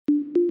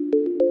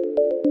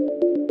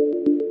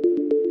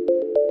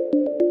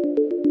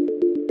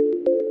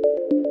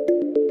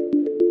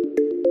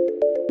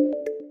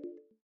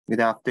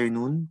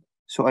afternoon.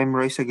 So I'm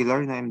Royce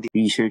Aguilar and I'm the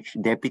Research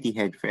Deputy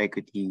Head for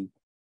Equity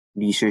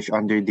Research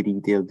under the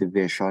Retail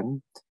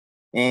Division.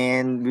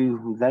 And we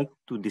would like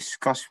to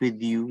discuss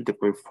with you the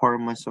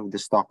performance of the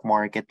stock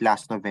market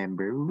last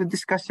November. We will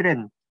discuss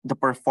rin the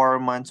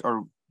performance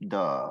or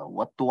the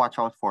what to watch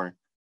out for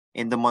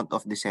in the month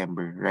of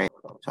December, right?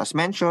 So as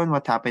mentioned,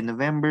 what happened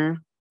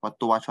November, what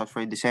to watch out for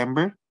in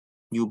December,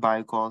 new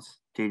buy calls,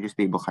 traders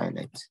playbook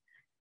highlights.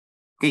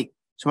 Okay,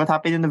 so what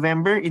happened in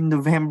November? In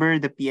November,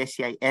 the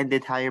PSCI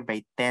ended higher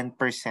by 10%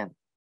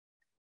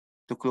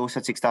 to close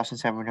at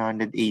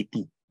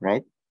 6,780,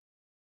 right?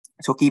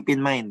 So keep in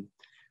mind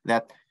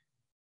that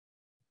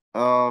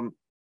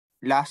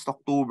last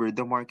October,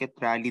 the market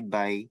rallied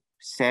by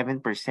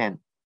 7%.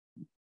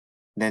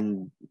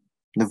 Then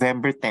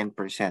November,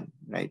 10%,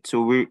 right?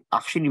 So we're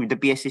actually, the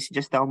PS is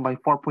just down by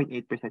 4.8%.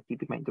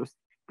 Keep in mind,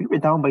 we were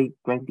down by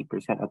 20%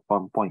 at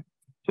one point.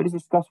 So let's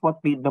discuss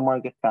what made the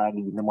market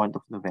rally in the month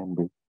of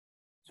November.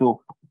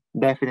 So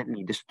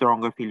definitely the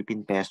stronger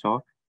Philippine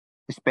peso,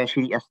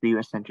 especially as the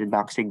US Central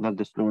Bank signaled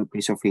the slower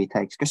pace of rate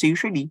hikes. Because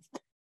usually,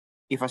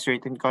 if a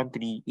certain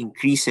country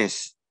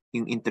increases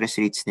yung interest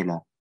rates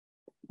nila,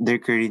 their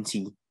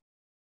currency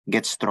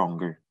gets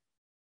stronger.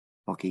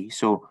 Okay?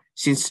 So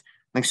since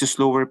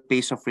nagsuslower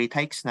pace of rate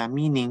hikes na,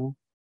 meaning,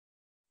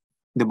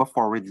 di ba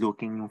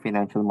forward-looking yung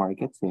financial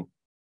markets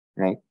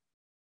right?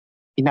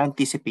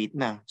 Ina-anticipate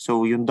na.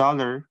 So yung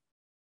dollar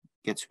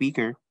gets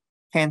weaker,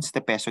 hence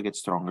the peso gets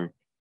stronger.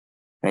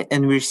 Right?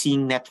 And we're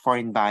seeing net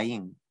foreign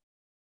buying.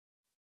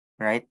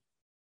 Right?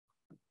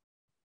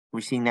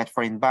 We're seeing net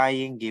foreign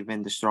buying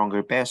given the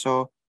stronger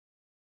peso.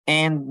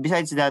 And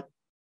besides that,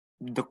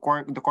 the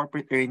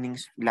corporate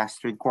earnings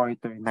last third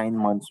quarter, 9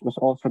 months, was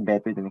also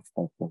better than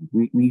expected.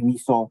 We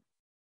saw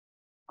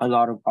a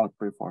lot of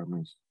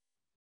outperformers.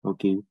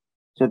 Okay?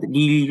 So that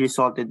really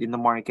resulted in the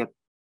market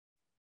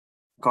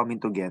coming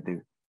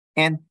together.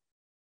 And,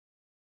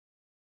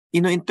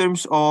 in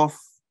terms of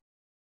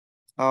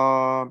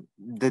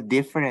the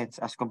difference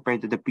as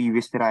compared to the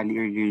previous rally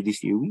earlier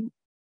this year,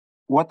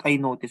 what I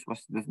noticed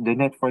was the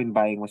net foreign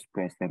buying was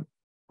present,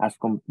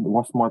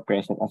 was more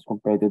present as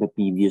compared to the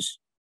previous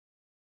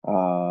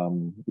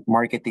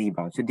market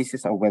rebound. So this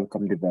is a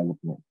welcome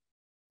development,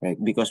 right?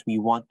 Because we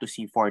want to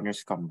see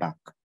foreigners come back.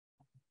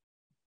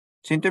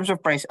 So in terms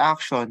of price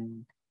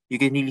action, you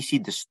can really see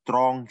the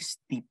strong,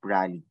 steep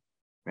rally,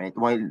 right?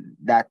 While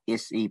that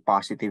is a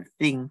positive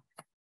thing,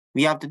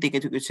 we have to take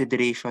into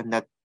consideration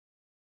that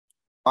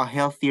a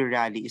healthier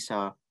rally is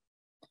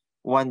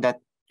one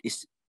that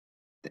is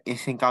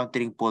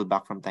encountering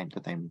pullback from time to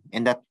time.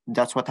 And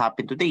that's what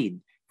happened today,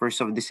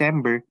 1st of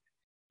December,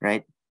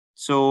 right?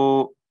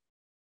 So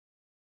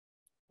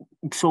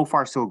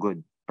far, so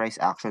good, price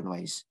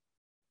action-wise.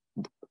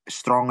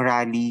 Strong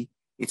rally.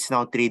 It's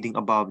now trading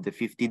above the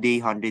 50-day,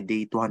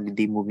 100-day,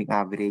 200-day moving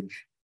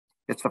average.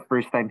 That's the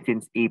first time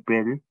since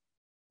April.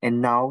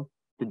 And now,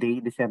 today,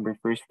 December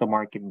 1st, the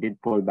market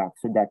did pull back.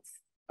 So that's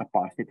a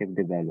positive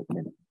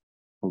development.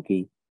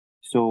 Okay?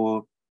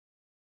 So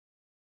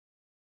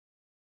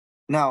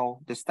now,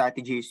 the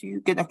strategy is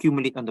you can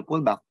accumulate on the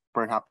pullback,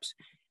 perhaps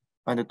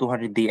on the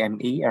 200-day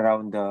MA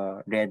around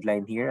the red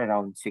line here,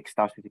 around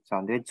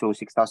 6,600. So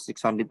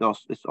 6,600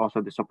 is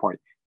also the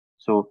support.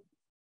 So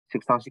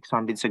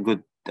 6,600 is a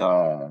good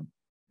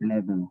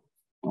level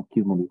to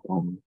accumulate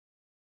on.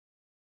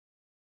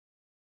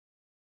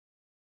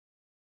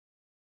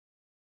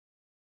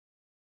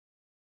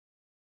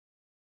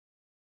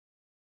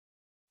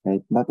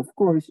 Right, but of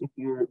course, if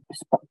you're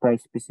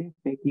price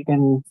specific, you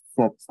can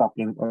set stop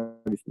limit or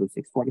below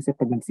 6.4. Kasi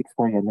pag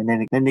nag-6.4 yan,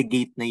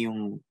 negate na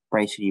yung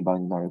price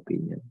rebound in our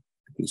opinion.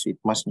 Okay, so it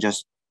must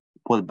just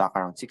pull back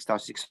around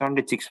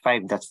 6,600,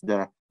 6.5.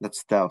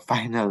 That's the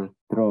final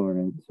draw,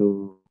 right?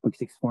 So pag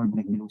 6.4,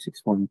 below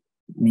 6.4,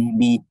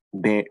 maybe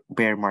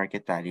bear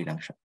market rally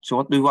lang siya. So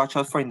what do we watch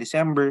out for in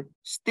December?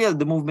 Still,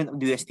 the movement of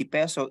the USD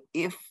peso.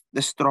 If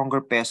the stronger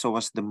peso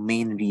was the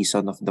main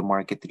reason of the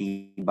market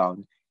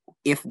rebound,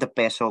 if the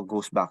peso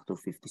goes back to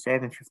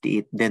 57,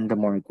 58, then the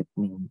market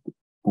may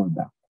pull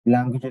back.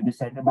 Language of the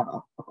central bank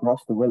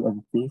across the world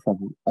on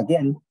inflation.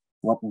 Again,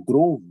 what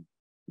drove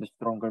the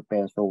stronger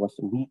peso was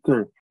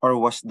weaker, or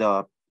was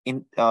the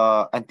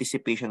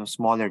anticipation of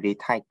smaller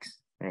rate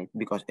hikes, right?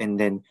 And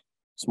then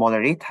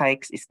smaller rate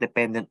hikes is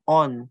dependent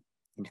on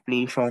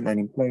inflation,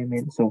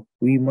 unemployment. So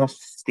we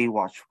must stay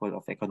watchful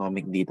of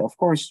economic data. Of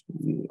course,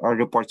 our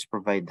reports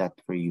provide that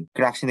for you.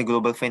 Cracks in the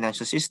global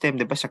financial system,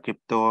 diba, sa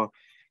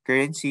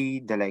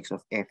cryptocurrency, the likes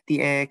of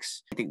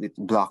FTX, I think it's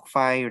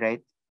BlockFi,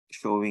 right?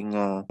 Showing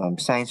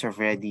signs of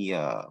already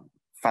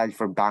filed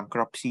for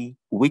bankruptcy,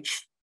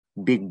 which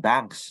big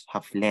banks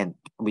have lent,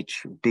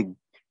 which big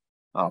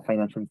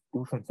financial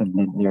institutions have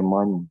lent their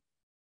money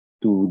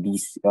to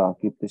these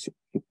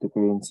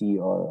cryptocurrency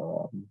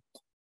or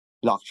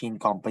blockchain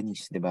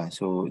companies, diba?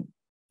 So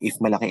if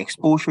malaki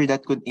exposure,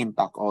 that could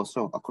impact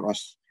also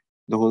across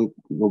the whole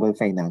global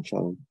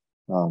financial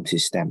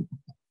system.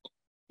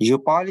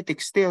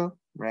 Geopolitics still,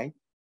 right?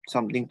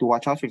 Something to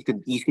watch out for. It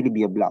could easily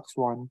be a black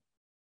swan.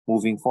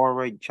 Moving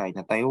forward,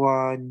 China,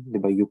 Taiwan,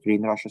 diba,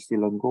 Ukraine, Russia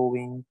still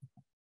ongoing.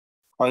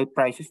 Oil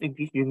prices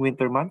increased during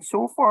winter months.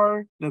 So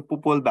far,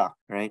 nagpo-pull back,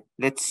 right?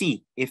 Let's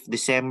see if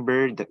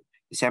December,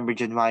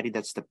 January,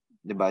 that's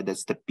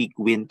the peak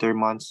winter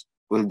months.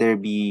 Will there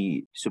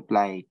be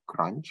supply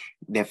crunch?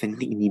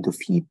 Definitely in need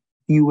of heat,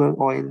 fuel,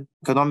 oil.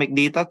 Economic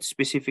data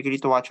specifically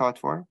to watch out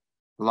for?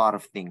 A lot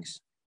of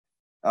things.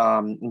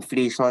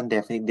 Inflation,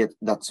 definitely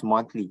that's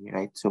monthly,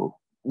 right? So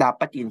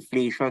dapat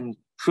inflation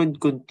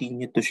should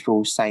continue to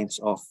show signs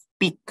of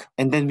peak.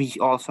 And then we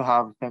also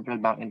have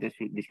central bank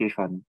industry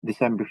decision,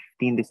 December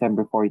 15,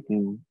 December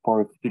 14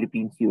 for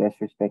Philippines, US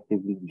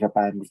respectively,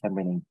 Japan,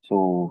 December 9.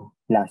 So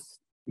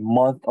last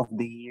month of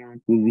the year,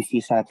 will we see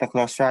Santa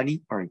Claus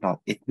rally or not?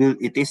 It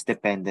is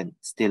dependent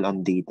still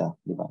on data,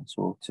 diba?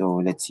 So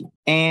let's see.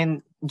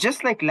 And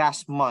just like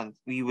last month,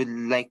 we would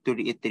like to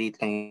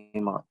reiterate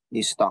yung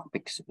stock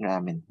picks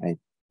namin, right?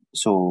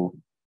 So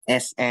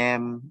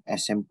SM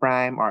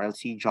Prime,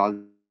 RLC,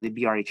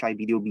 Jollibee, RHI,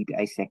 BDO,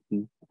 BPI,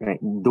 SECI, right?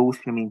 Those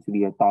remain to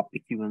be a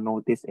topic. You will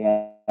notice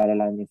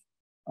Alalan is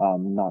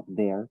not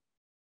there.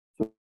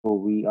 So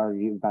we are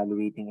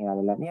reevaluating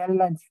Alalan.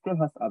 Alalan still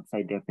has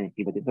upside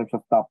definitely, but in terms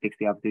of topics,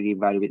 we have to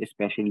reevaluate,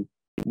 especially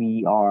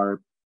we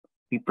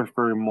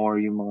prefer more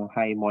yung mga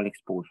high mall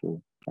exposure,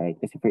 right?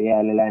 Kasi for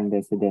Alalan,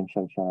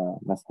 residential siya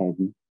mas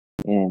heavy.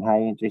 And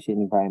high interest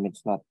environment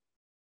is not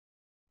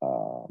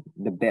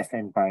the best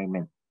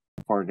environment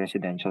for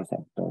residential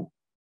sector.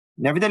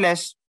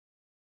 Nevertheless,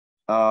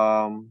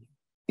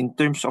 in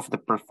terms of the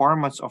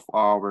performance of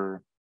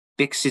our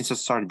picks since the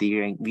start of the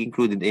year, we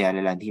included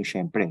Ayala Land here,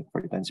 syempre,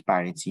 for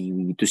transparency,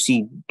 to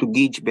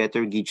gauge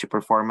the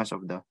performance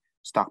of the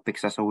stock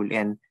picks as a whole,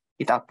 and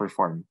it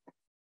outperformed.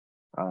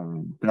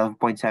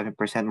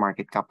 12.7%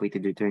 market cap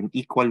weighted return,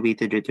 equal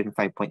weighted return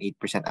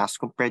 5.8% as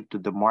compared to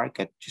the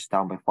market, just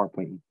down by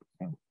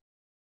 4.8%.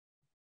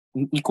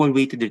 Equal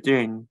weighted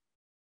return,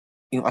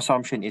 yung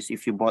assumption is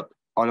if you bought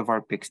all of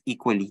our picks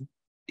equally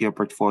to your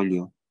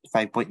portfolio,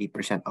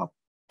 5.8% up.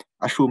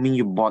 Assuming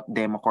you bought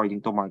them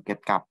according to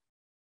market cap.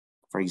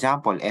 For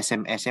example,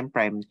 SM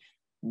Prime,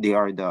 they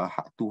are the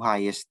two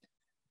highest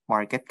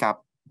market cap.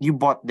 You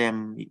bought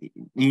them,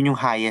 yun yung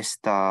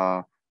highest,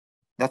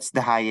 that's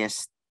the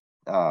highest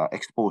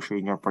exposure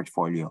in your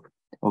portfolio.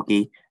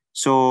 Okay?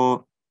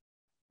 So,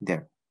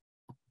 there.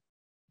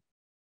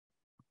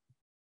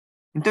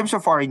 In terms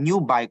of our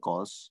new buy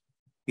calls,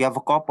 we have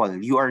a couple,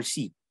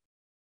 URC,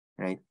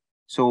 right?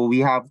 So, we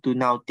have to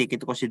now take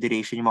into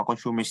consideration yung mga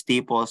consumer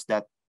staples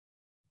that,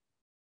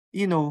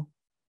 you know,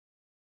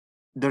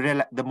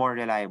 the more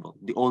reliable,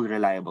 the old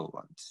reliable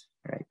ones,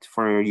 right?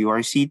 For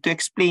URC, to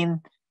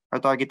explain, our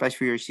target price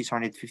for URC is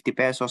 150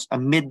 pesos.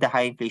 Amid the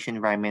high inflation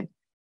environment,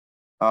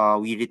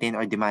 we retain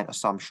our demand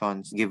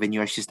assumptions given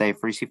URC's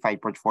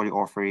diversified portfolio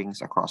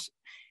offerings across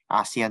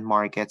ASEAN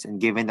markets,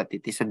 and given that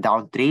it is a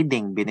down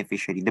trading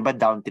beneficiary. Diba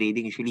down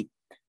trading usually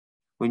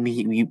when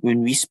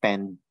we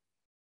spend,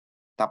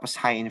 tapos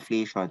high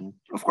inflation,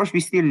 of course we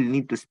still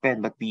need to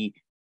spend, but we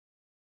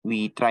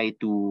try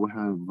to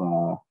have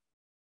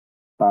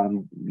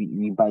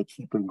we buy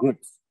cheaper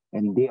goods,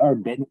 and they are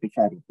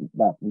beneficiaries of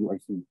that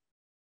URC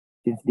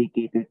since they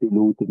cater to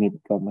low to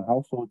mid-income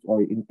households,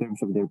 or in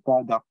terms of their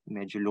product,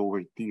 medyo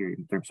lower tier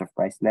in terms of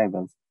price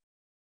levels.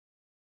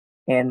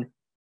 And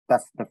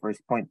that's the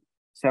first point.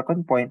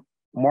 Second point,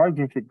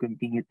 margins should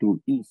continue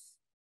to ease,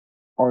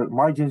 or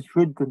margins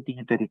should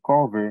continue to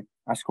recover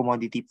as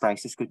commodity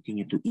prices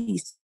continue to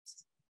ease.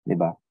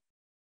 Diba?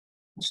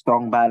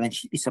 Strong balance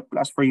sheet is a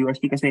plus for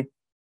URC kasi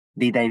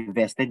they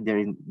divested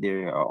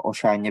their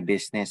Oceania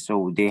business,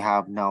 so they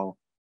have now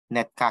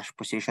net cash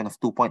position of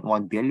 2.1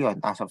 billion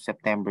as of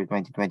September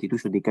 2022.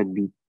 So they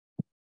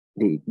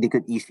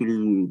could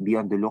easily be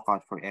on the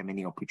lookout for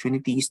M&A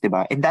opportunities,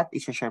 diba? And that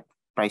is a sharp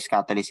price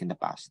catalyst in the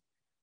past.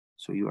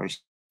 So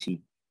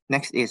URC.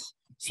 Next is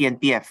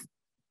CNPF.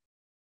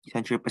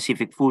 Central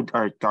Pacific Food,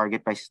 our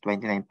target price is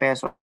 29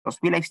 pesos.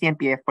 We like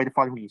CNPF for the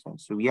following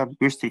reasons. So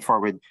we're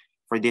straightforward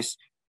for this.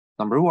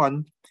 Number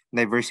one,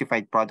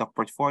 diversified product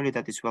portfolio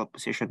that is well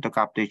positioned to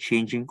capture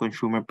changing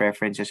consumer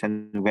preferences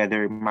and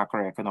weather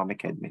macroeconomic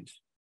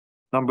headwinds.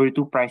 Number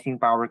two, pricing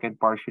power can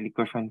partially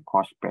cushion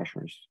cost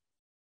pressures.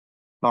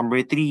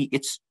 Number three,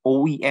 its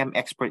OEM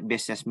export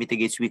business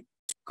mitigates weak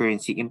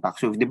currency impact.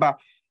 So, diba,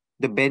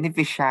 the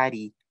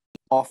beneficiary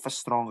of a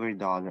stronger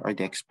dollar are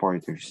the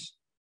exporters.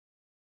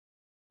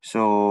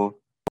 So,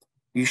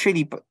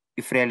 usually,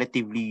 if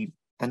relatively,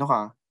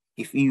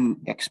 if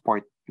you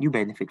export, you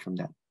benefit from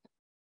that.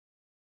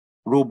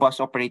 Robust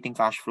operating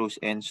cash flows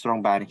and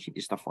strong balance sheet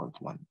is the fourth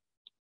one.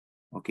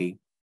 Okay.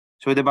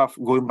 So, diba,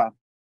 going back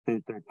to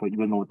the third point, you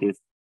will notice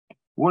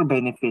we're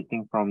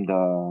benefiting from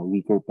the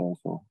weaker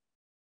peso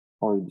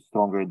or the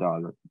stronger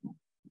dollar.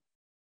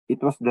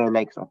 It was the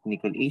likes of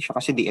Nickel Asia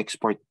kasi they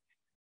export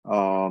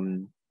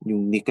yung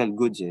nickel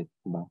goods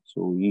diba?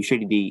 So,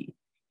 usually they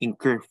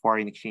incur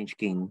foreign exchange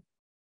gain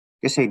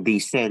kasi they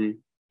sell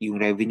yung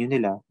revenue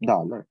nila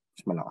dollar.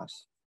 Mas malakas.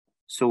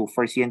 So,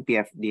 for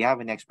CNPF, they have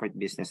an export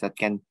business that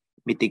can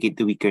mitigate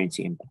the weak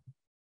currency impact.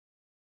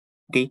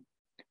 Okay?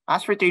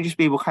 As for traders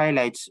playbook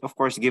highlights, of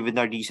course, given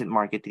our recent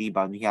market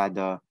rebound, we had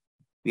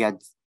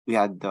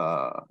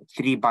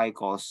three buy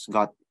calls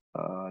got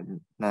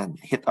na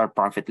hit our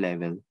profit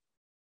level,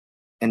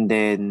 and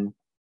then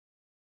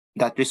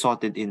that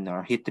resulted in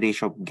our hit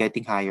ratio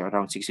getting higher,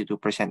 around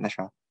 62% na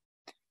siya.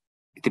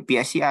 The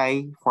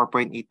PSCI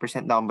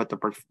 4.8% down, but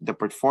the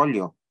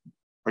portfolio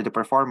or the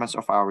performance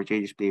of our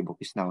traders playbook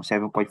is now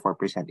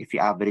 7.4% if you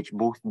average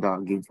both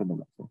the gains and the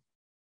losses.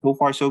 So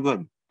far, so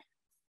good.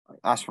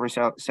 As for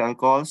sell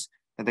calls,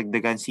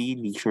 nadagdagan si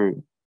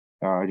leisure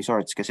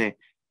resorts kasi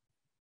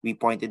we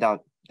pointed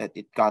out that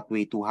it got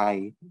way too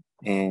high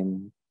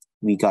and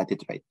we got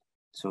it right.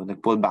 So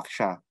nag-pull back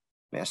siya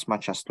by as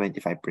much as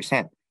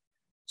 25%.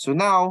 So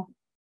now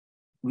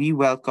we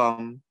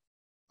welcome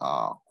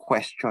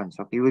questions.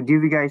 Okay, we'll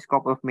give you guys a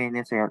couple of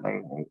minutes.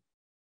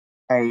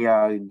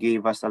 I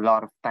gave us a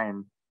lot of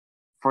time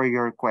for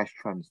your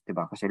questions,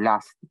 diba? Kasi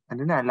last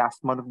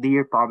month of the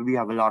year, probably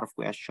have a lot of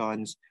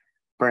questions.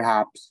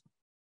 Perhaps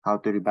how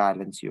to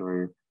rebalance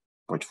your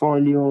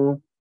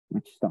portfolio,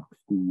 which stocks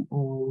to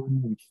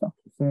own, which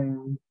stocks to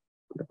sell.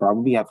 You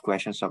probably have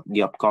questions of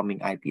the upcoming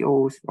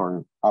IPOs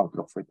or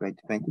outlook for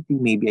 2023.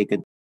 Maybe I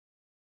could.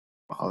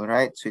 All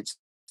right, so it's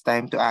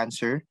time to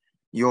answer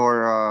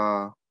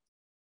your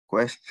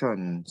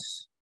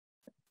questions.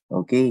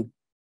 Okay.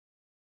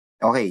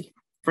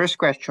 First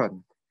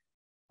question.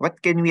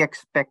 What can we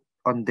expect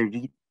on the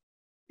REIT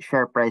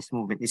share price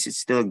movement? Is it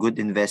still a good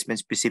investment,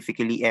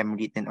 specifically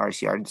MREIT and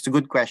RCR? That's a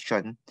good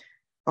question.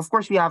 Of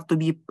course, we have to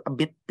be a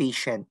bit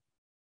patient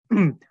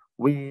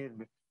with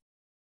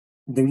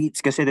the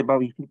REITs kasi diba,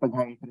 we keep a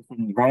high interest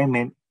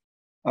environment.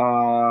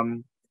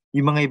 Yung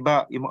mga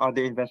iba, yung mga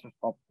other investors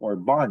opt for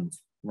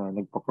bonds na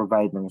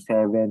nagpo-provide ng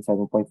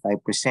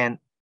 7.5%,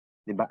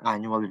 diba,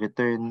 annual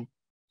return.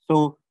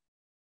 So,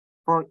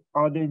 for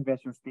other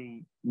investors,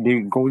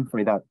 they're going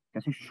for that.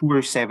 Kasi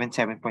sure,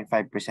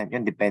 7.5%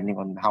 yun, depending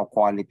on how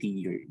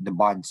quality the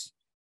bonds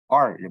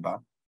are,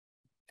 diba?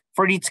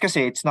 For REITs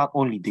kasi, it's not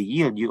only the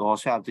yield. You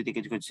also have to take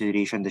into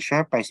consideration the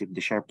share price. If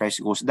the share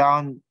price goes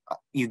down,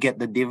 you get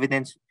the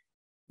dividends,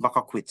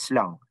 baka quits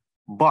lang.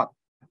 But,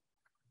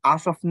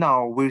 as of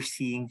now, we're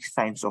seeing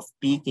signs of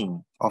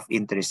peaking of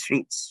interest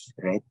rates,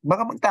 right?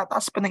 Baka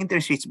magtataas pa ng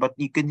interest rates, but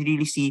you can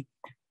really see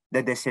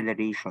the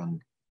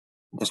deceleration,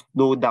 the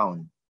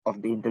slowdown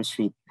of the interest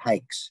rate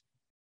hikes.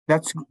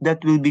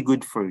 That will be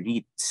good for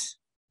REITs,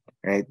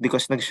 right?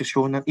 Because if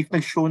nag-show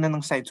na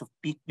ng signs of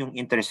peak yung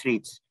interest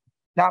rates,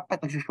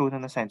 dapat nag-show na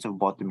ng signs of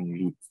bottoming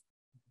REITs.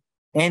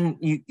 And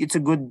it's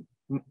a good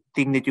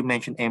thing that you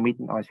mentioned MREIT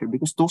and RCR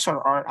because those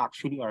are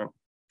actually our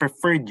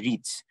preferred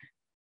REITs.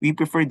 We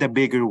prefer the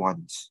bigger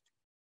ones,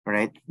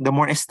 right? The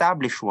more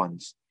established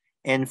ones.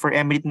 And for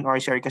MREIT and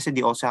RCR kasi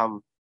they also have,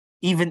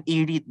 even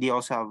A-REIT, they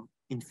also have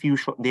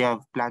they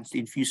have plans to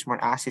infuse more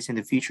assets in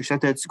the future. So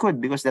that's good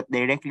because that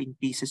directly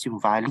increases yung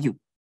value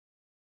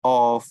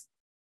of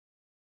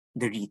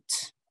the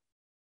REITs.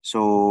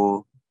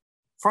 So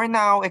for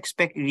now,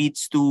 expect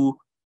REITs to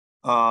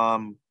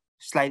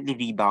slightly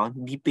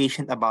rebound. Be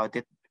patient about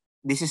it.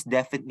 This is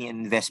definitely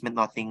an investment,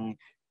 nothing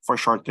for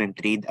short-term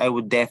trade. I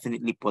would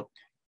definitely put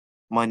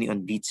money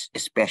on REITs,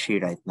 especially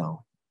right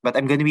now. But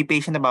I'm going to be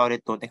patient about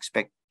it. Don't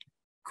expect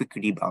quick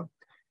rebound.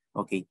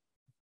 Okay.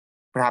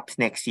 Perhaps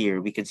next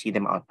year, we can see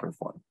them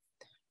outperform.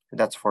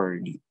 That's for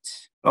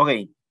REITs.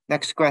 Okay,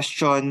 next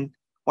question.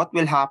 What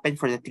will happen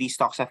for the three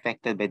stocks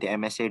affected by the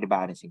MSA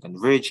rebalancing?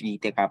 Converge,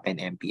 DTCAP, and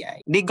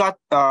MPI. They got,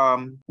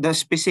 the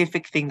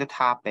specific thing that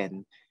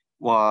happened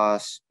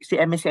was, si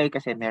MSCI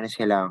kasi meron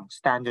silang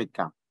standard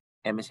cap.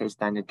 MSCI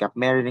standard cap,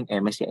 meron ng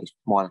MSCI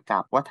small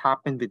cap. What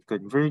happened with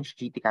Converge,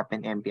 DTCAP,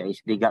 and MPI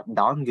is they got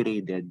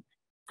downgraded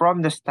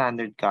from the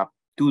standard cap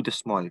to the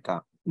small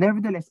cap.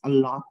 Nevertheless, a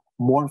lot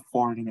more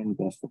foreign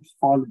investors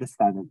follow the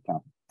standard cap,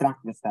 track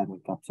the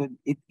standard cap. So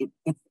it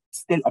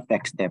still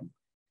affects them,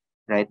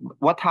 right?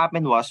 What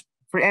happened was,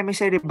 for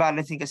MSCI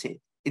rebalancing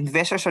kasi,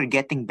 investors are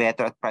getting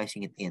better at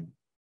pricing it in,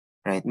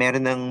 right?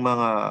 Meron ng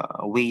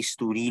mga ways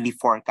to really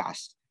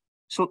forecast.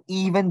 So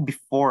even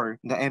before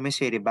the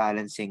MSCI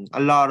rebalancing, a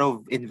lot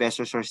of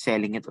investors are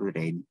selling it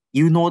already.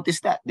 You notice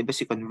that, di ba,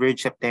 si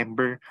Converge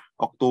September,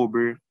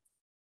 October,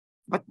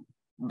 but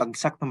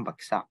bagsak ng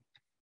bagsak.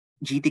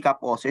 GTCAP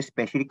also,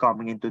 especially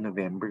coming into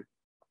November.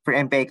 For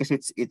MPI kasi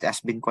it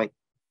has been quite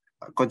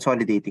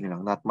consolidating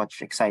lang, not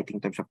much exciting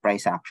in terms of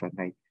price action,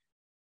 right?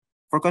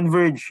 For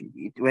Converge,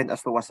 it went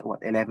as low as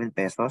 11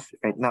 pesos.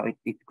 Right now,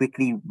 it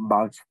quickly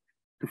bounced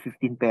to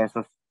 15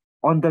 pesos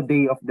on the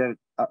day of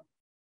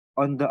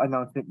on the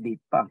announcement date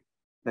pa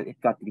that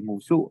it got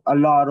removed. So a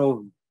lot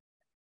of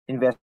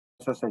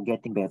investors are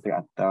getting better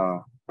at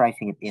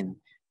pricing it in.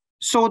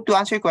 So to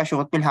answer your question,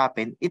 what will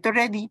happen? It's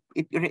already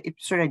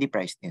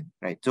priced in,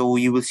 right? So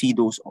you will see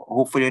those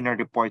hopefully in our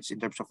reports in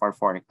terms of our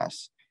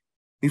forecasts.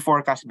 We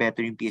forecast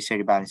better in PSA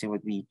rebalancing.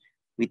 What we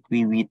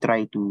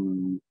try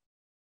to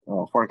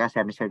forecast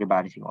MSCI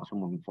rebalancing also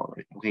moving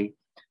forward. Okay.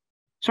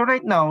 So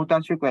right now, to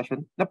answer your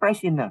question, the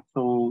price in na.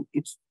 So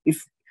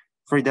if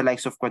for the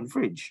likes of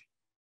Converge,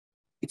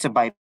 it's a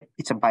buy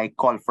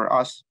call for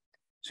us.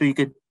 So you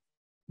could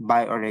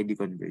buy already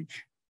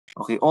converge.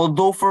 Okay,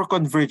 although for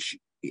converge,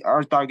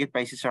 our target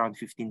price is around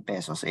 15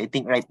 pesos. I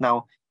think right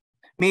now,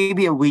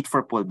 maybe a wait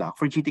for pullback.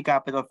 For GT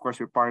Capital, of course,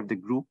 we're part of the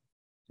group,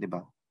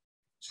 diba?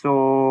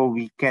 So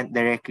we can't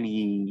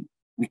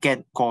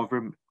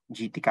cover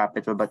GT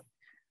Capital, but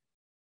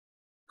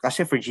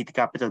kasi for GT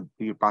Capital,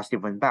 we're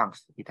positive on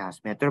banks. It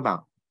has Metro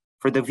Bank.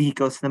 For the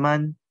vehicles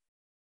naman,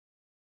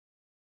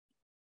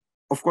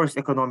 of course,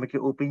 economically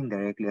opening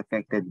directly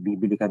affected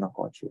bibili ka ng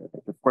kotse.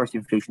 Of course,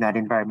 inflationary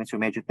environment, so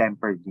medyo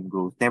tempered yung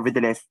growth.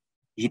 Nevertheless,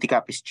 GT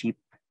Cap is cheap.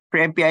 For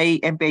MPI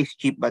is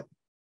cheap, but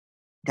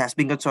it has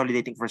been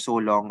consolidating for so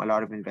long. A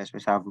lot of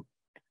investors have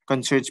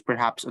concerns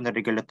perhaps on the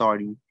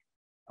regulatory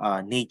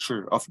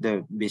nature of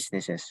the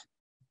businesses,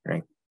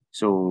 right?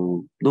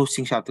 So those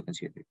things you have to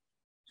consider.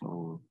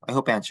 So I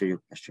hope I answered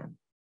your question.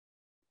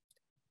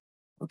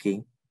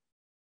 Okay.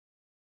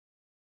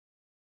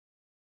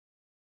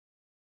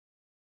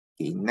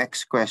 Okay,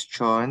 next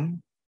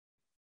question.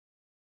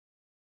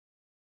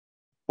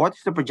 What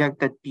is the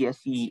projected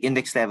PSE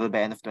index level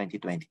by end of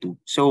 2022?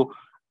 So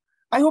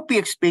I hope we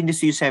explained this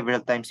to you several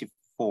times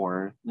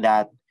before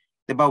that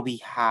diba, we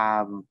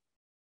have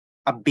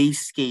a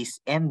base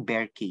case and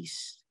bear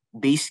case.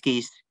 Base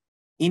case,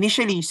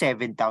 initially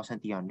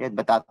 7,300,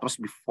 but that was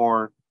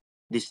before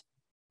this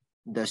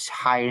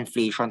higher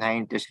inflation, higher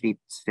interest rate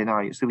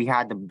scenario. So we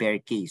had a bear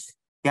case.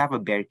 We have a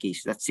bear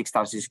case that's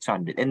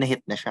 6,600 and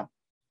na-hit na siya.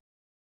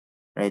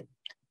 Right?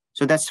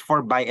 So that's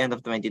for by end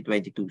of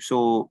 2022.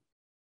 So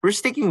we're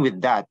sticking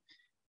with that.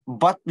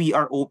 But we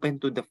are open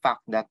to the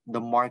fact that the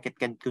market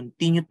can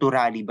continue to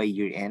rally by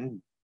year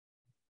end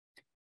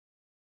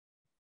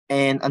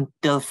and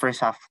until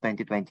first half of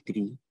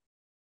 2023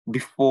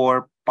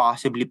 before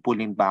possibly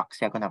pulling back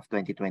second half of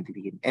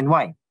 2023. And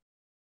why?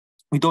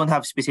 We don't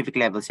have specific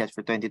levels yet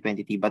for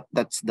 2023, but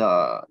that's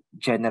the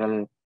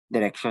general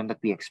direction that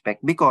we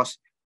expect because,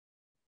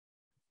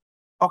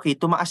 okay,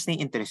 tumaas na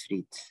yung interest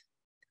rates.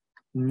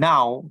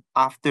 Now,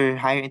 after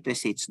higher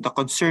interest rates, the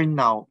concern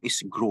now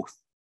is growth.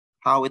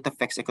 How it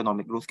affects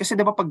economic growth. Kasi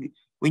diba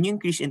when you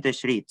increase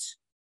interest rates,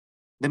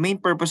 the main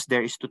purpose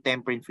there is to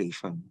temper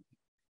inflation.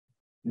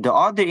 The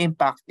other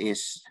impact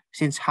is,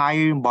 since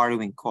higher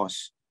borrowing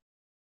costs,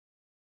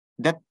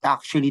 that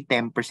actually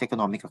tempers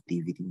economic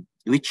activity,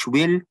 which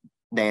will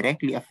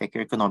directly affect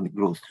your economic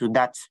growth. So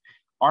that's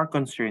our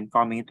concern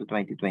coming into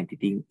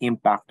 2023,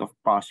 impact of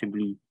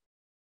possibly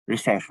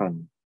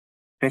recession.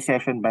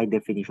 Recession by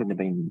definition,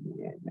 diba yung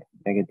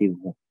negative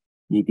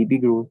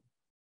GDP growth.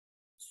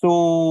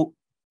 So,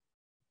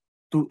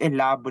 to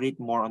elaborate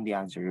more on the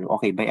answer,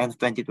 okay, by end of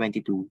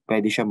 2022,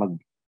 pwede siya mag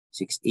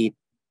 6.8,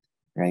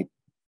 right?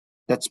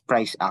 That's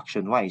price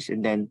action-wise.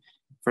 And then,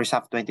 first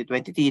half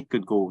 2023, it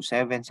could go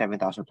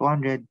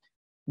 7,200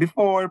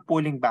 before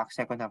pulling back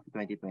second half of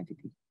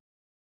 2023.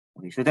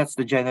 Okay, so that's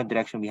the general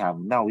direction we have.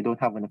 Now, we don't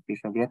have an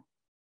official yet,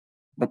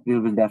 but we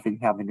will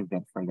definitely have an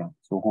event for that.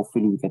 So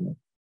hopefully we can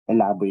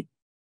elaborate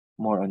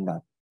more on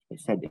that. I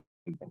said it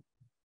again.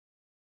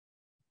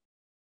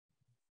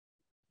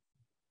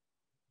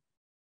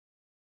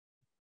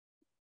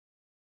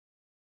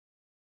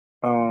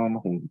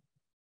 Okay.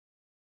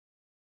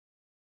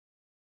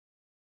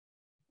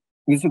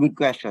 This is a good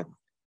question.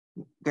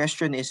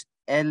 Question is,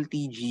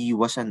 LTG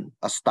was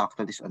a stock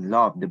that is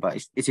unloved, diba?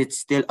 Is it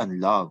still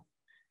unloved?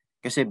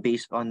 Kasi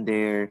based on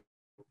their,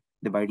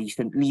 diba,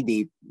 recently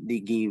they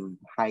gave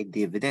high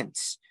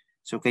dividends.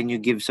 So can you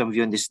give some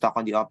view on this stock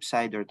on the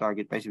upside or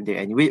target price if there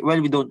any?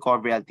 Well, we don't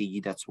cover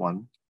LTG, that's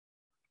one.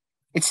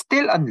 It's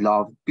still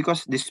unloved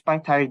because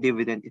despite higher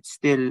dividend, it's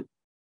still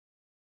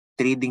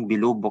trading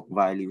below book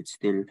value. It's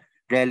still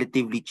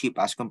relatively cheap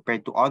as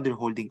compared to other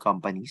holding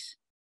companies.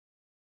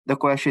 The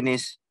question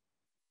is,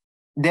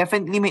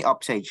 definitely may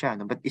upside siya,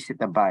 no? But is it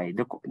a buy?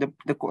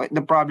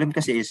 The problem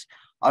kasi is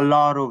a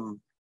lot of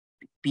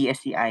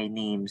PSEI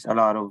names, a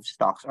lot of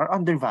stocks are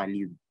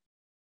undervalued.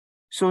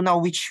 So now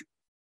which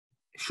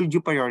should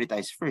you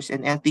prioritize first?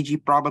 And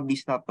LTG probably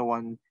is not the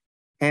one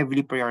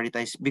heavily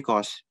prioritized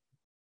because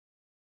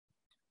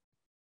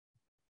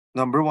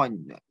number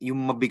one,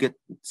 yung mabigat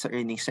sa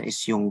earnings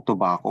is yung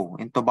tobacco.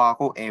 And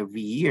tobacco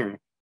every year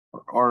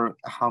or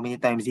how many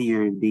times a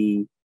year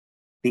they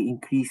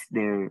increase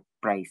their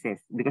prices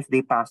because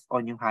they pass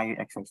on yung higher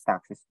excise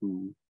taxes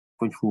to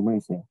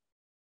consumers. Eh.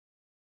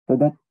 So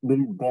that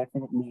will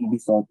definitely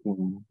result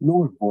in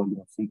lower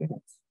volume of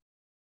cigarettes.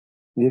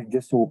 They're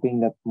just hoping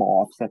that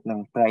ma-offset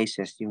ng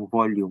prices yung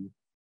volume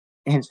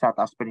and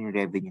tataas pa rin yung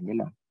revenue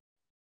nila.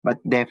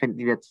 But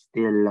definitely that's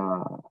still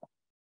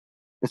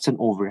that's an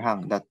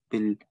overhang that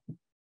will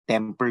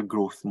temper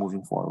growth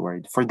moving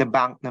forward. For the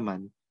bank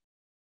naman,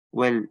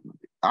 well,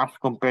 as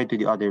compared to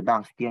the other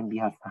banks, PNB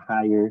has a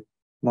higher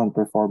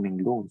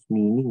non-performing loans,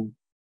 meaning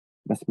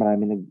mas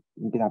marami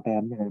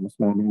pinapayaran nila, mas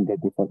marami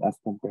nag-default as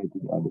compared to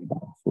the other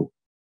banks. So,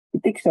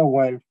 it takes a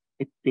while,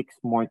 it takes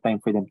more time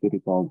for them to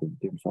recover in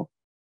terms of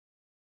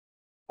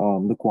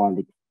the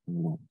quality of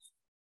loans.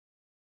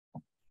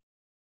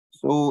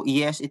 So,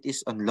 yes, it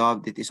is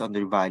unloved, it is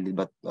undervalued,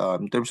 but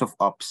in terms of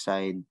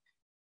upside,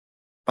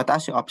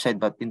 pataas yung upside,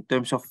 but in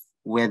terms of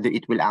whether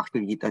it will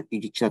actually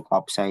reach that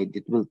upside,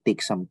 it will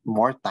take some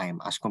more time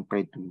as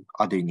compared to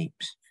other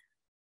names.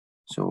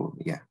 So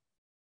yeah.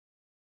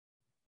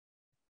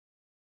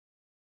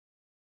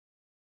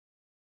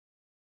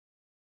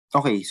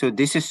 Okay, so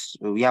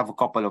we have a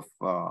couple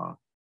of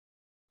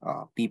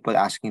people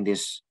asking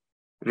this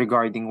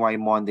regarding why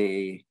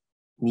Monday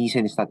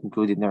Nissan is not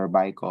included in our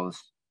buy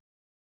calls.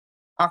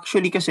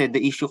 Actually, kasi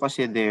the issue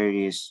kasi there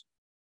is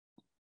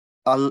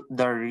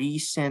the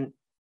recent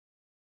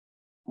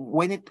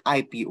when it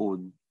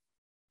IPO'd,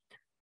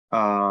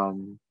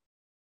 um,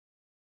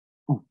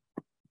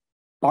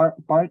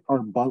 part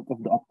or bulk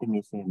of the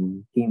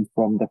optimism came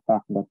from the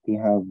fact that they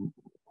have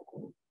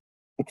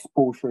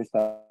exposure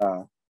sa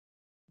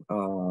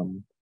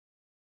um,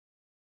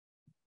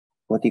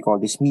 what do you call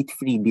this,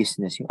 meat-free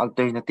business, yung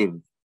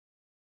alternative,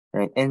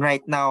 right? And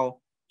right now,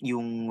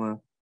 yung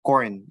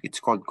corn, it's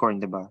called corn,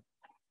 diba?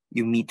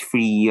 Yung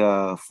meat-free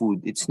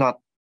food, it's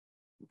not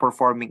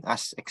performing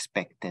as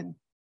expected.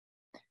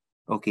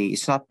 Okay,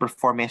 it's not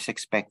performing as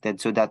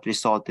expected, so that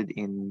resulted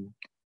in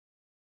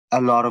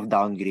a lot of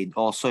downgrade.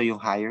 Also, yung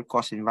higher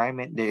cost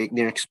environment,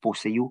 they're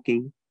exposed sa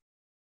UK,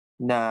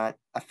 na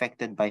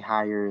affected by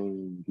higher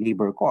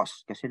labor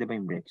costs. Kasi diba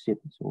yung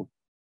Brexit? So,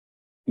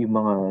 yung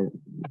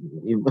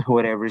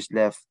whatever's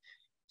left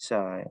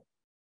sa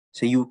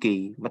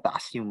UK,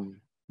 mataas yung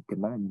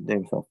demand in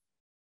terms of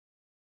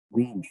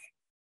wage.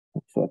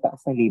 So,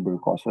 taas na labor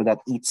cost. So,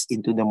 that eats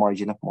into the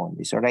margin of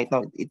Monday. So, right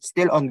now, it's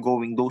still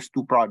ongoing. Those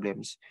two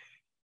problems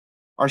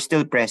are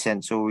still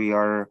present. So, we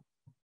are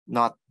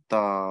not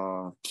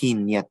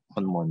keen yet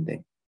on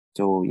Monday.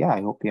 So, yeah,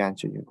 I hope you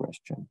answered your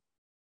question.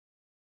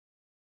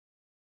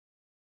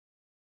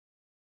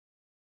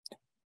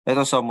 That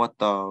was somewhat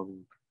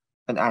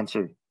an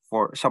answer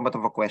for somewhat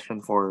of a question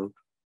for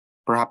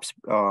perhaps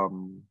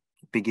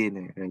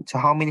beginner, right? So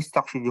how many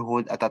stocks should you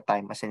hold at a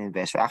time as an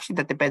investor? Actually,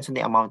 that depends on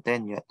the amount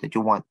then that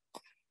you want.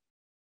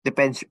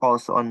 Depends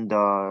also on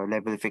the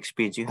level of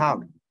experience you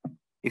have.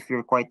 If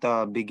you're quite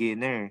a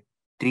beginner,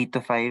 3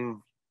 to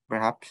 5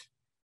 perhaps.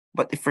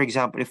 But if, for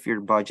example, if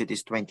your budget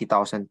is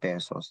 20,000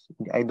 pesos,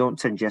 I don't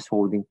suggest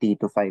holding 3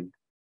 to 5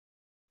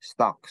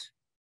 stocks.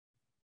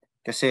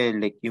 Kasi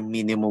like yung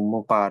minimum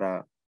mo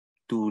para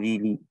to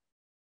really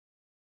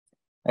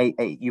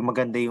yung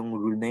maganda yung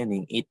rule na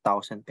yun,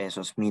 8,000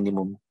 pesos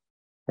minimum,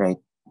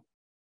 right?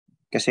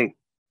 Kasi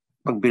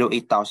pag below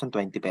 8,000,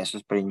 20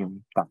 pesos pa rin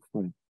yung tax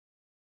mo.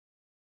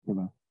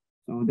 Diba?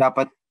 So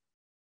dapat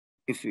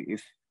if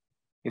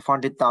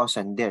 100,000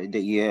 there,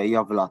 you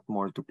have a lot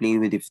more to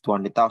play with. If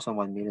 200,000,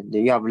 1 million,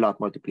 there you have a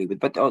lot more to play with.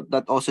 But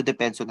that also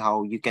depends on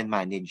how you can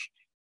manage.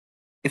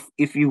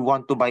 If you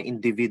want to buy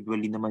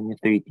individually naman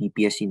yung 30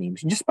 PSC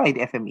names, just buy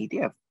the FM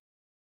ETF.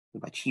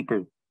 Diba?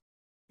 Cheaper.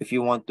 If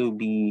you want to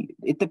be,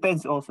 it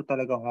depends also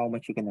talaga how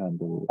much you can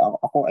handle.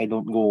 Ako, I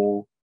don't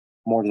go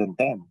more than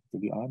 10, to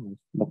be honest.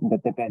 But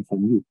that depends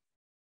on you.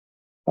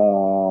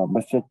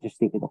 But just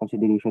take into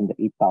consideration the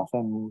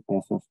 8,000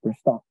 pesos per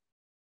stock.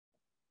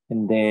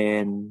 And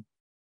then,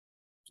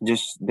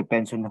 just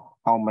depends on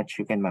how much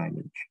you can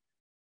manage,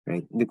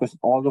 right? Because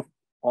all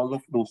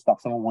of those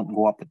stocks won't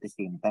go up at the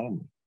same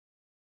time.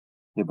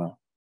 Diba?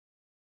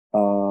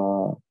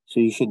 So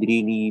you should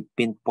really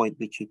pinpoint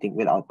which you think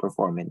will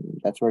outperform,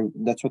 and that's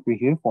what we're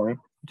here for in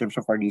terms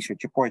of our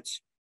research reports,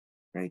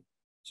 right?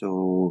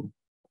 So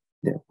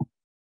yeah.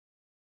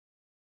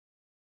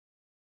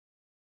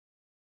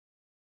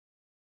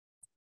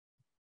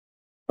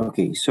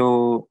 Okay,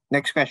 so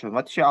next question.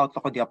 What's your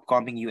outlook on the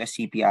upcoming US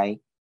CPI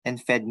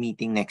and Fed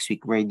meeting next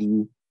week? Where do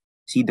you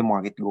see the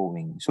market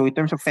going? So in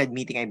terms of Fed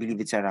meeting, I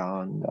believe it's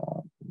around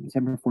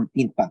December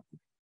 14th pa.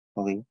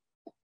 Okay.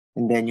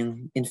 And then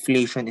yung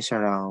inflation is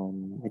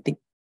around, I think,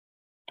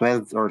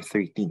 12th or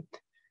 13th.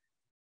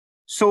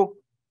 So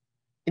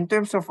in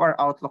terms of our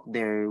outlook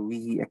there,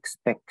 we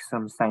expect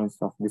some signs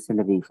of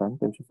deceleration in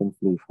terms of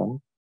inflation.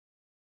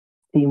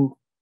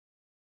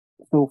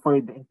 So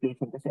for the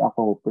inflation, kasi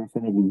ako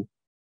personally,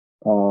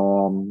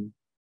 I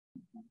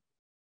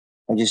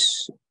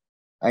just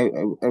I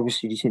was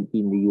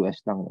recently in the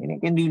US lang, and I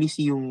can really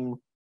see yung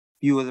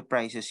fuel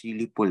prices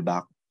really pull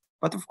back.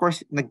 But of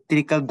course,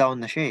 nag-trickle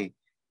down na siya eh.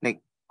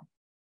 Like,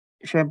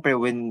 syempre,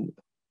 when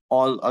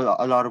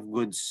a lot of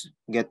goods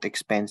get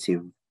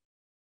expensive,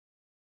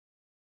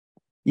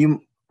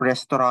 yung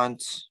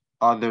restaurants,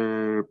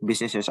 other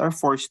businesses are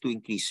forced to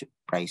increase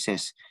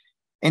prices.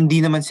 And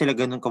di naman sila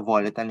ganun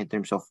ka-volatile in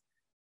terms of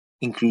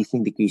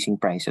increasing, decreasing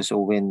prices. So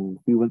when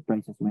fuel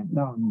prices went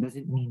down,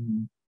 doesn't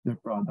mean their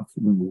products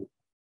will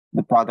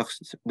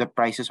the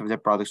prices of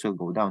their products will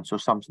go down. So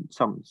some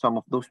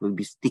of those will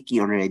be sticky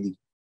already.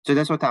 So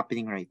that's what's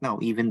happening right now.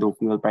 Even though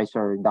fuel prices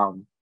are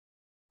down,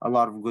 a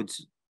lot of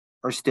goods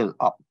are still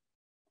up.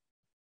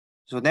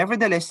 So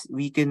nevertheless,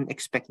 we can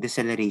expect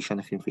deceleration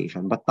of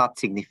inflation, but not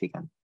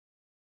significant.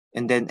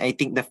 And then I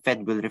think the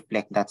Fed will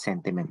reflect that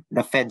sentiment.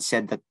 The Fed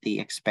said that they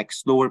expect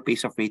slower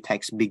pace of rate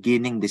hikes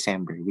beginning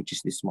December, which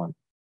is this month.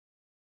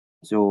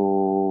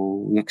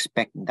 So we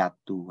expect that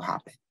to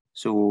happen.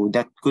 So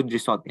that could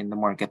result in the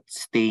market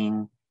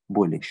staying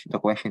bullish. The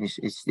question is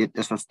it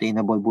a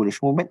sustainable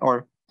bullish movement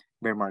or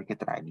bear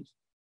market rally?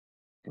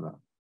 Diba?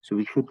 So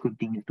we should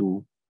continue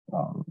to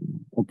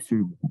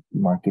observe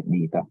market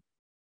data.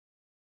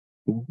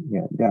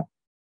 Yeah.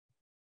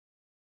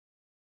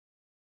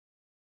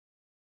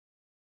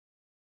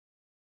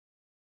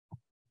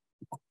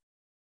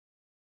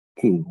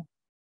 Okay.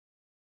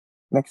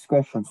 Next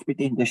question. It's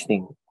pretty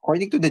interesting.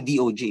 According to the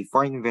DOJ,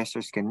 foreign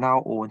investors can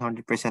now own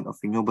 100% of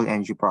renewable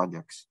energy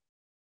projects.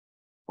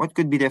 What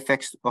could be the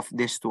effects of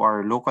this to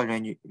our local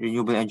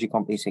renewable energy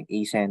companies like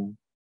ASEN,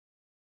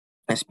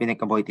 SPIN, and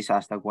Caboy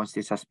Sasnag once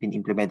this has been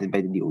implemented by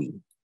the DOE?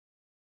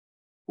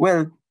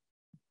 Well,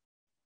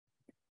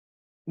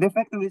 the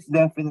effect of it is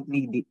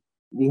definitely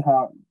they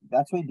have.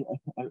 That's why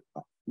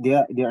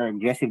they are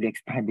aggressively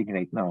expanding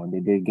right now.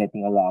 They're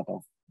getting a lot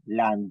of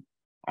land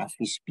as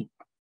we speak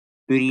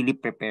to really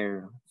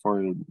prepare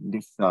for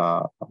this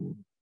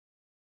in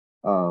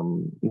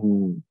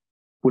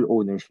full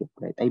ownership,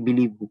 right? I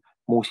believe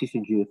mostly sa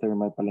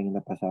geothermal pa lang yung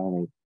napasa,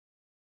 right?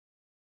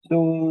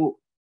 So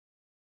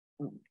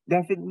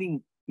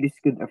definitely this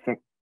could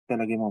affect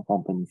talaga yung mga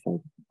companies,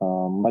 right?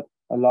 But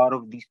a lot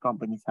of these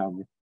companies have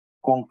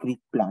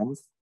concrete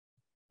plans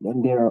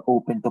and they are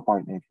open to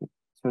partnership.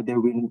 So they're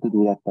willing to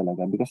do that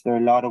talaga because there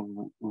are a lot of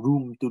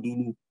room to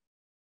really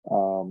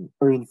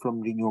earn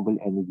from renewable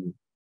energy,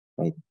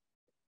 right?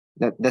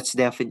 That's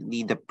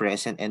definitely the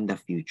present and the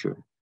future,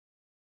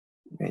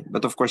 right?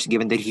 But of course,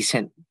 given the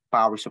recent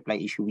power supply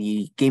issue,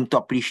 we came to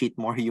appreciate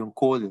more yung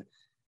coal,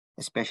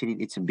 especially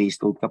its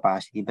base load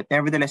capacity. But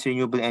nevertheless,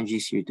 renewable energy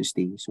is here to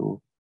stay.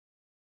 So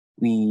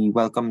we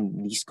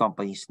welcome these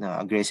companies na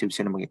aggressive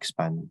sila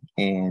mag-expand,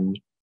 and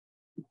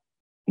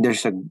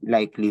there's a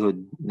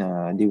likelihood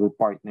na they will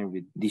partner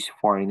with these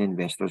foreign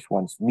investors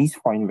once these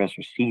foreign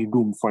investors see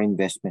room for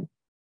investment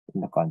in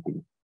the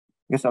country.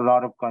 Because a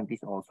lot of countries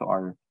also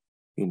are,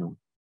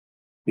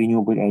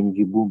 renewable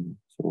energy boom.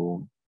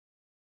 So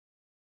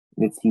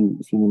let's see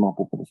sino mga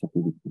pupunta sa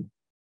Philippines.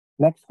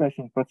 Next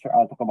question, what's your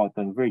outlook about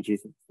Converge?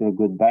 Is it still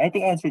good? But I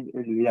think I answered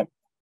earlier that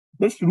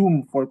there's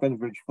room for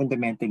Converge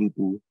fundamentally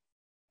to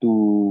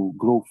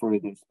grow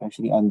further,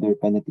 especially under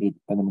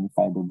penetrated pa naman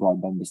fiber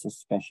broadband business,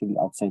 especially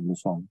outside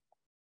Luzon.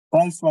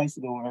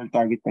 Price-wise, though, our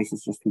target price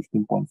is just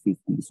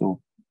 15.50. So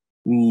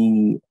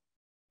we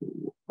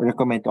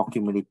recommend to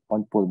accumulate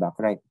on pullback,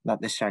 right?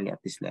 Not necessarily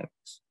at these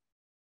levels.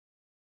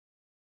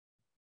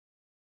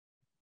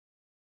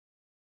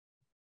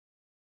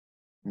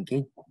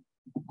 Okay.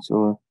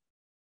 So,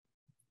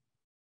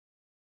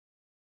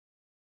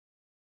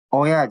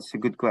 oh yeah, it's a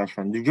good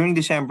question. During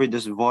December,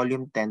 does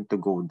volume tend to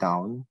go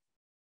down?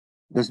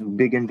 Does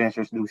big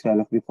investors do sell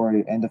off before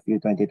the end of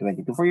year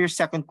 2022? For your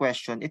second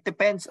question, it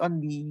depends on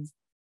the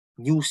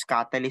news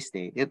catalyst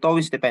eh. It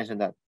always depends on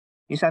that.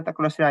 Yung Santa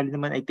Claus rally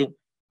naman, I think,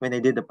 when I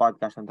did the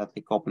podcast on that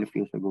a couple of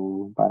years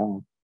ago,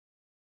 parang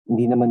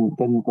hindi naman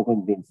ganun ko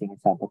convincing yung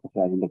Santa Claus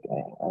rally. Like,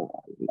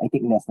 I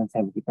think less than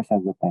 70%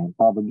 of the time.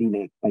 Probably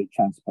like by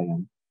chance pa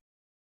yun.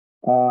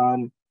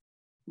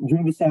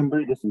 During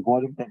December, this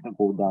volume tend to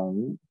go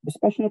down,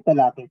 especially at the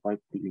latter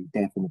part of the year,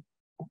 definitely.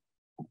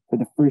 For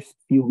the first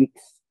few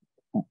weeks,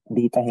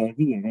 data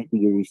heavy, right?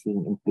 We're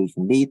seeing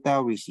inflation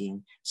data, we're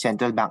seeing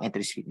central bank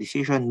interest rate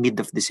decision mid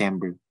of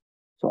December.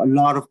 So a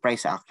lot of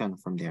price action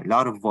from there, a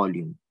lot of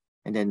volume.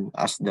 And then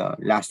as the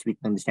last week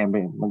ng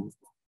December,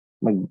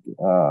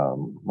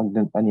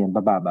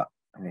 bababa,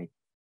 right?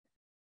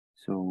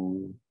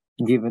 So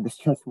given the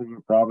stressful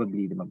year,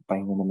 probably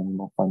magpahinga naman yung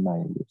mga fund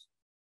managers.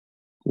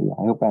 So yeah,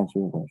 I hope I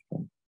answered your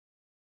question.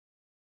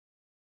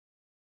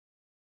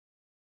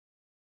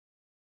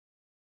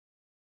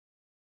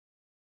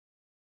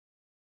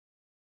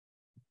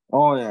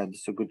 Oh yeah,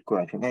 that's a good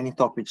question. Any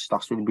top which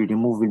stocks will be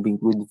removed will be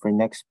included for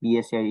next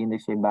PSI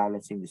index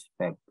balancing this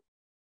Feb.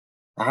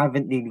 I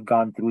haven't really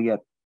gone through yet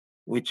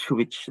which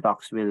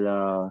stocks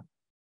will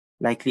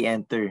likely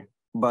enter.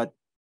 But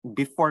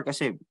before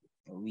kasi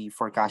we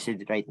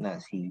forecasted right na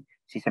si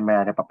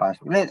Samara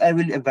papasok. I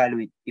will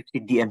evaluate if the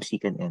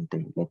DMC can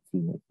enter. Let's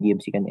see if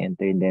DMC can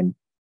enter, and then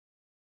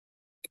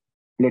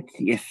let's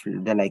see if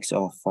the likes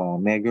of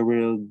Mega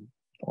World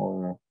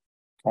or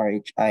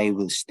RHI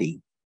will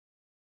stay.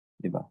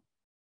 Diba?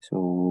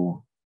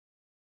 So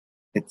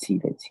let's see.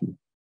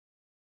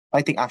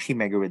 I think actually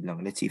Mega World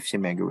lang. Let's see if si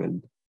Mega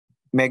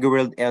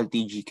World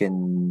LTG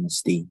can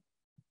stay.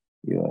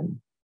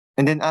 Yun.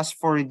 And then as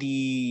for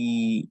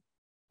the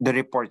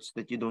reports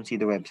that you don't see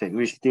the website,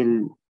 we're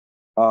still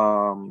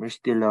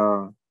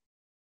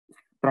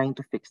trying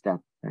to fix that,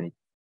 right?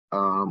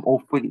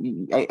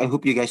 Hopefully, I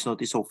hope you guys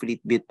notice, hopefully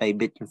bit by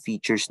bit yung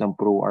features ng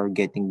Pro are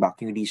getting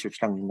back. Yung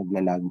research lang yung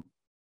naglalag.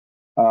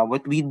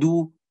 What we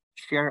do,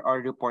 share our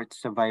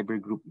reports sa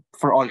Viber group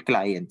for all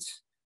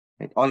clients.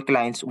 Right? All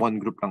clients, one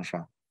group lang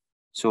siya.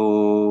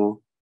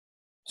 So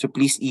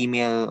please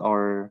email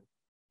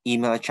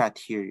a chat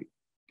here.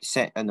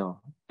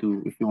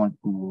 To if you want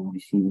to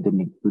receive the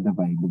link to the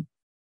Viber.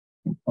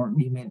 Or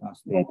email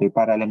us later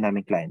para alam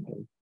namin client.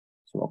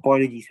 So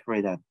apologies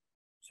for that.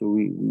 So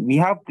we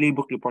have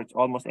playbook reports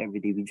almost every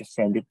day. We just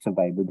send it to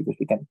Viber because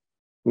we can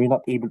We're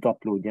not able to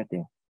upload yet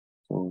eh.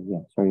 So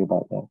yeah, sorry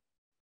about that.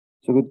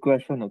 So good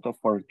question. Ito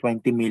for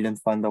 20 million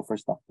fund for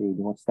stock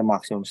trading. What's the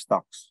maximum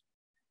stocks?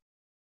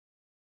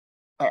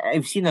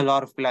 I've seen a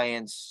lot of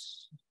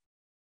clients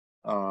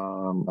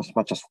as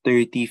much as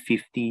 30,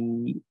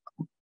 50.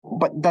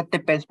 But that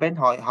depends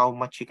on how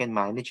much you can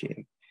manage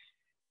it.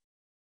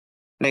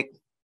 Like,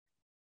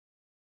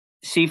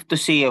 safe to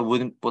say I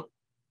wouldn't put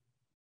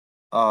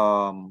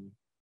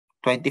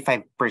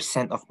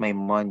 25% of my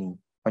money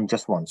on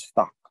just one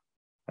stock.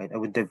 Right? I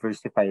would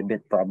diversify a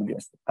bit, probably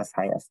as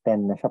high as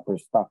 10 na siya per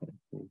stock.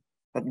 So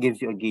that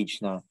gives you a gauge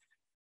na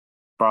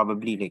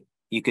probably like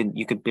you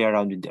could play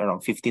around with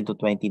around 15 to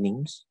 20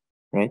 names,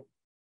 right?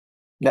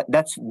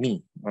 That's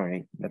me. All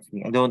right. That's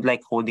me. I don't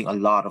like holding a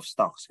lot of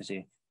stocks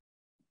kasi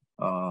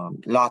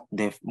lot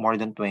more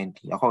than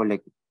 20. Ako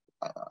like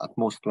at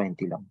most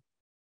 20 lang.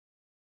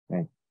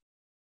 Right?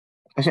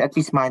 Kasi at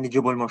least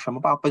manageable mo siya.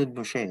 Mapapanood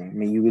mo siya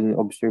eh. You will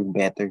observe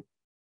better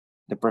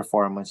the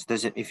performance.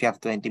 Does it, if you have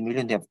 20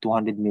 million, they have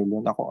 200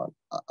 million. Ako,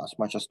 as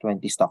much as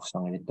 20 stocks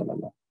lang rin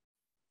talaga.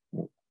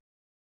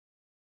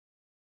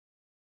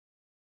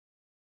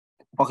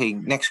 Okay,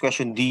 next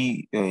question. Do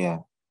you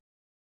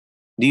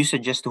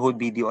suggest to hold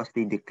BDO as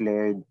they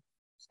declared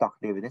stock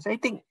dividends? I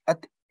think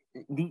at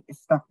the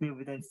stock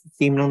dividends,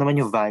 same lang naman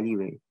yung value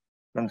eh.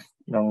 Ng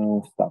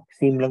stock.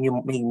 Same lang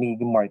yung may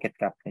market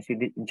cap.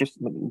 Kasi just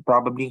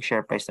probably yung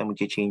share price na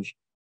mag-change.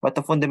 But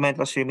the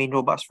fundamentals remain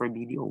robust for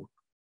BDO.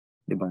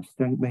 Diba?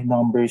 Strength by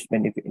numbers,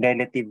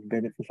 relative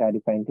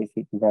beneficiary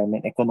scientific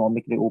environment,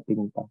 economically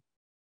opening pa.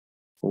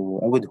 So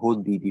I would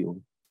hold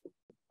BDO.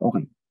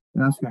 Okay.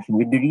 Last question.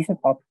 With the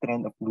recent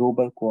uptrend of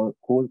global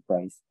coal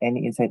price,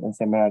 any insight on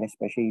Semirara,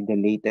 especially the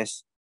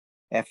latest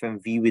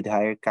FMV with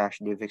higher cash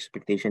div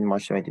expectation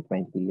March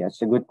 2023?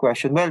 That's a good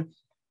question. Well,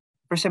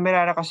 for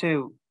Semirara kasi,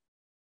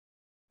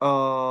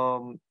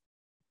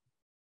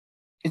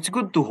 it's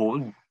good to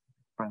hold,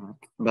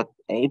 but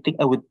I think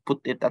I would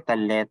put it at a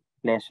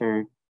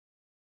lesser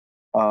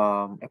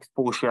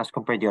exposure as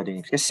compared to the other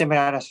names. Kasi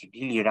Semirara's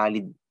really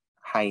rallied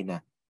high na.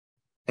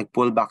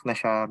 Nag-pull back na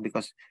siya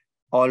because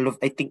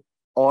I think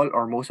all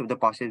or most of the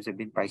positives have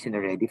been priced in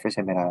already for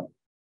Semirara.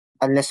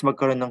 Unless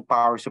magkaroon ng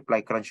power supply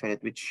crunch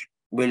ulit, which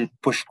will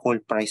push coal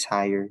price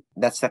higher.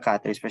 That's the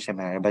catalyst for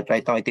Semirara. But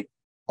right now, I think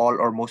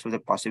all or most of the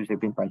positives have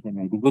been priced in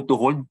already. Good to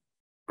hold,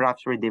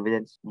 perhaps for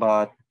dividends,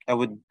 but I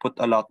would put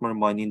a lot more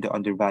money in the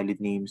undervalued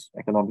names,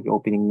 economic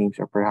opening names,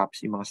 or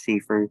perhaps yung mga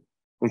safer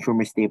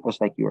consumer staples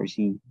like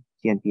URC,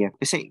 CNTF.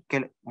 Kasi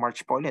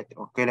March pa ulit,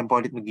 o kailan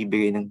pa ulit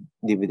magbibigay ng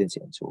dividends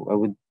yan. So I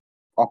would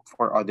opt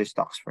for other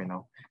stocks for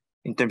now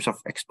in terms of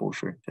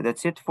exposure. So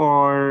that's it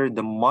for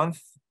the month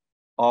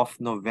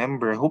of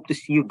November. Hope to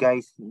see you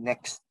guys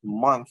next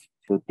month.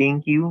 So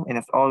thank you. And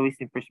as always,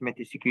 in First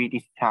Metro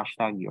Securities,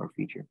 #your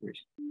future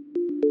first.